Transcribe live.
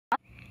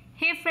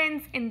Hey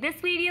friends, in this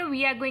video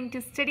we are going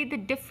to study the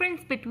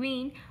difference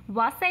between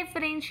Vasa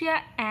Efferentia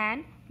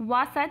and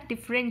Vasa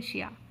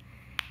Differentia.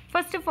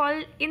 First of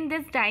all, in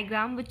this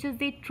diagram, which is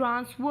the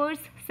transverse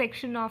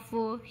section of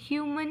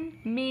human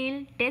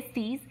male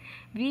testes,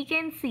 we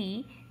can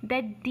see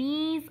that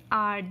these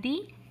are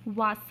the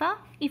Vasa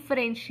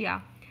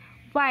Efferentia,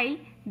 while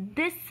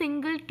this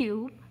single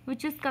tube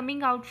which is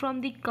coming out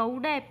from the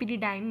cauda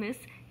epididymis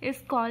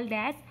is called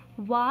as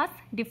vas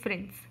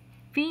deferens.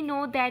 We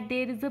know that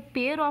there is a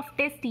pair of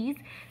testes,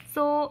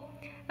 so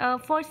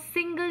for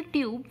single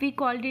tube we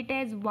called it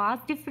as vas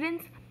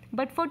deferens,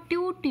 but for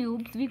two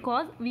tubes we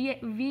called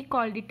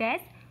it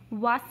as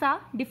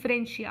Vasa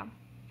Differentia.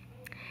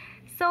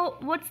 So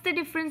what's the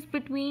difference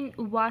between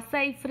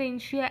Vasa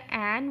Efferentia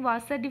and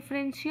Vasa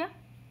Differentia?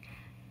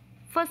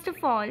 First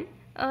of all,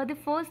 the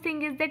first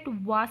thing is that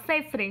Vasa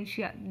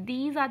Efferentia,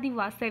 these are the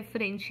Vasa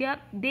Efferentia,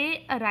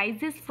 they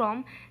arises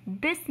from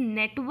this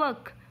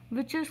network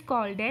which is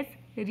called as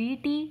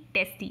rete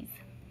testis.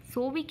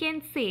 So we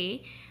can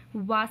say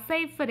Vasa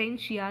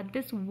Efferentia,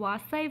 this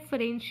Vasa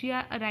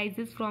Efferentia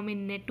arises from a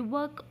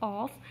network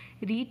of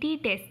rete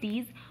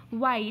testis,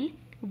 while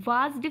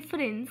vas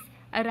deferens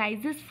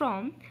arises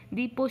from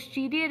the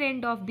posterior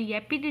end of the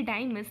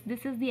epididymis.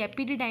 This is the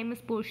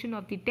epididymis portion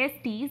of the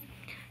testes.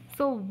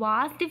 So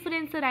vas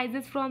deferens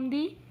arises from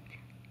the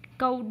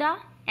cauda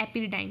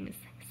epididymis.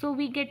 So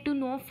we get to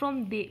know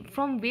from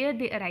where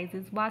they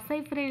arises. Vasa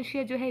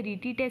Efferentia जो है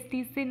rete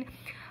testis से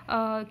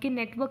के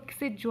network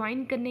से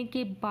join करने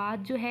के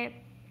बाद जो है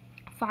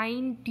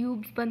फाइन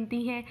ट्यूब्स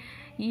बनती हैं,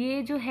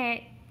 ये जो है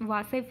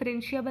वासा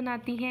एफरेंशिया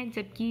बनाती हैं,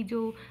 जबकि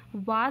जो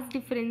वास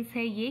डिफरेंस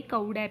है ये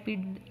कौड़ा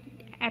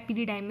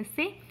एपिडिडाइमिस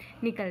से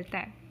निकलता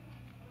है.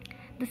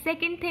 The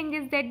second thing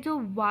is that जो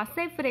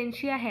वासा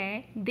एफरेंशिया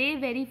है they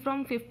very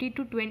from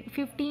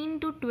 15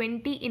 to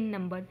 20 in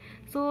number.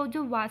 सो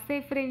जो वासा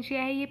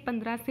एफरेंशिया है ये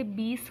 15 से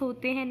 20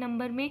 होते हैं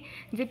नंबर में,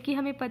 जबकि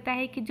हमें पता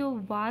है कि जो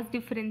वास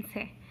डिफरेंस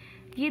है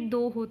ये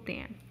 2 होते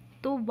हैं.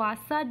 तो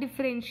वासा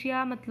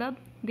डिफरेंशिया मतलब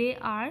they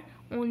are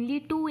only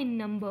 2 in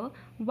number,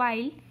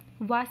 while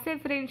Vasa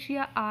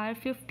efferentia are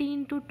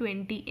 15 to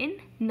 20 in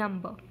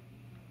number.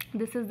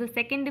 This is the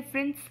second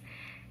difference.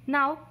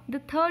 Now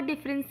the third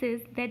difference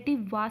is that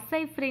the Vasa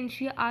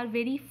efferentia are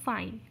very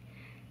fine,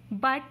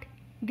 but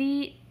the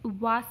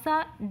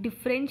Vasa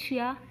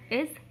differentia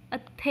is a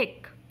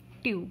thick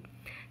tube.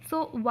 So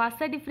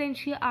Vasa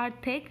differentia are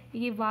thick,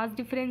 ये vas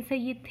deferens है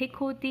ये thick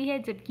होती है,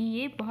 जबकि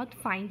ये बहुत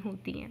fine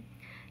होती हैं.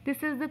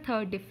 This is the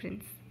third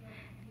difference.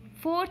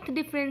 Fourth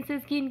difference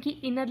is कि इनकी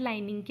इनर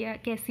लाइनिंग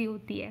कैसी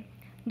होती है.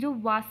 जो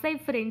वासा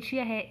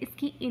एफरेंशिया है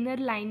इसकी इनर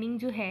लाइनिंग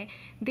जो है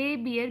दे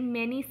बियर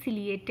मैनी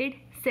सिलिएटेड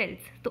सेल्स.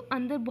 तो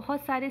अंदर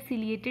बहुत सारे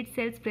सिलिएटेड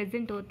सेल्स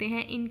प्रेजेंट होते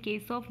हैं in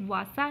case of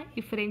Vasa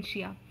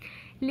efferentia.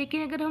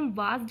 लेकिन अगर हम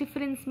वास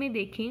डिफरेंस में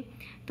देखें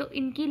तो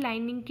इनकी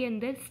लाइनिंग के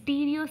अंदर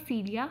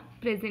स्टीरियोसीलिया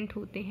प्रेजेंट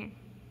होते हैं.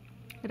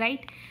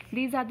 Right,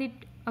 these are the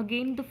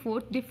again the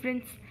fourth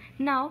difference.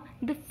 Now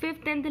the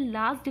fifth and the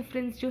last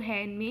difference जो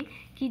है इनमें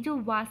कि जो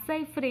वासा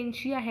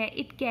एफरेंशिया है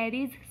it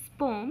carries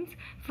sperms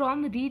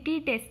from rete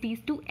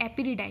testis to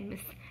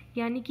epididymis.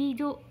 यानी कि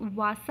जो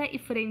वासा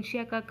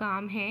एफरेंशिया का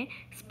काम है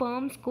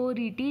स्पर्म्स को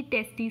rete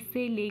testis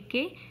से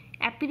लेके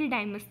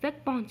एपिडिडाइमस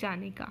तक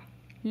पहुंचाने का.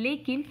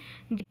 लेकिन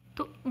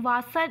तो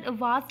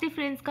वास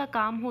डिफरेंस का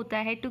काम होता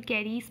है to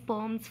carry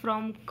sperms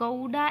from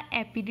Kauda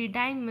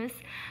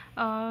epididymis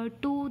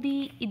to the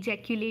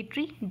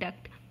ejaculatory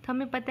duct. तो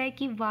हमें पता है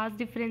कि वास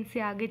डिफरेंस से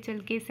आगे चल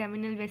के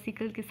सेमिनल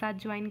वेसिकल के साथ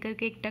ज्वाइन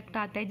करके एक डक्ट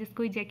आता है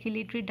जिसको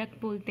इजैक्यूलेटरी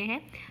डक्ट बोलते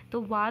हैं.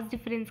 तो वास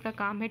डिफरेंस का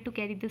काम है to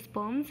carry the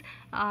sperms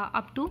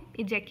up to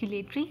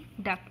ejaculatory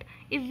duct.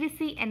 If we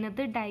see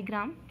another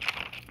diagram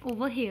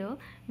over here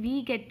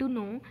we get to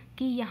know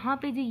कि यहाँ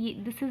पे जो ये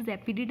this is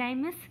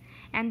epididymis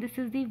and this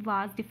is the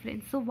vas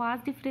deferens. So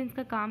vas deferens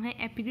का काम है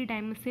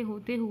epididymis से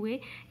होते हुए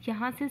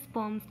यहाँ से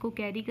स्पर्म्स को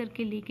कैरी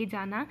करके लेके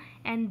जाना,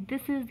 and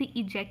this is the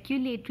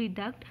ejaculatory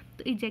duct.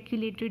 तो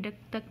इजैक्यूलेटरी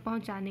डक्ट तक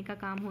पहुँचाने का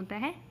काम होता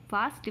है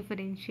वासा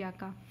डिफरेंशिया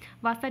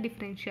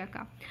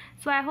का.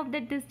 सो I hope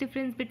that this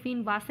difference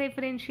between Vasa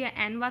efferentia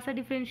and Vasa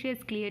differentia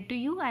is clear to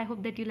you. I hope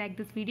that you like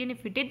this video, and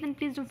if you did then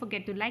please don't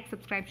forget to like,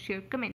 subscribe, share, comment.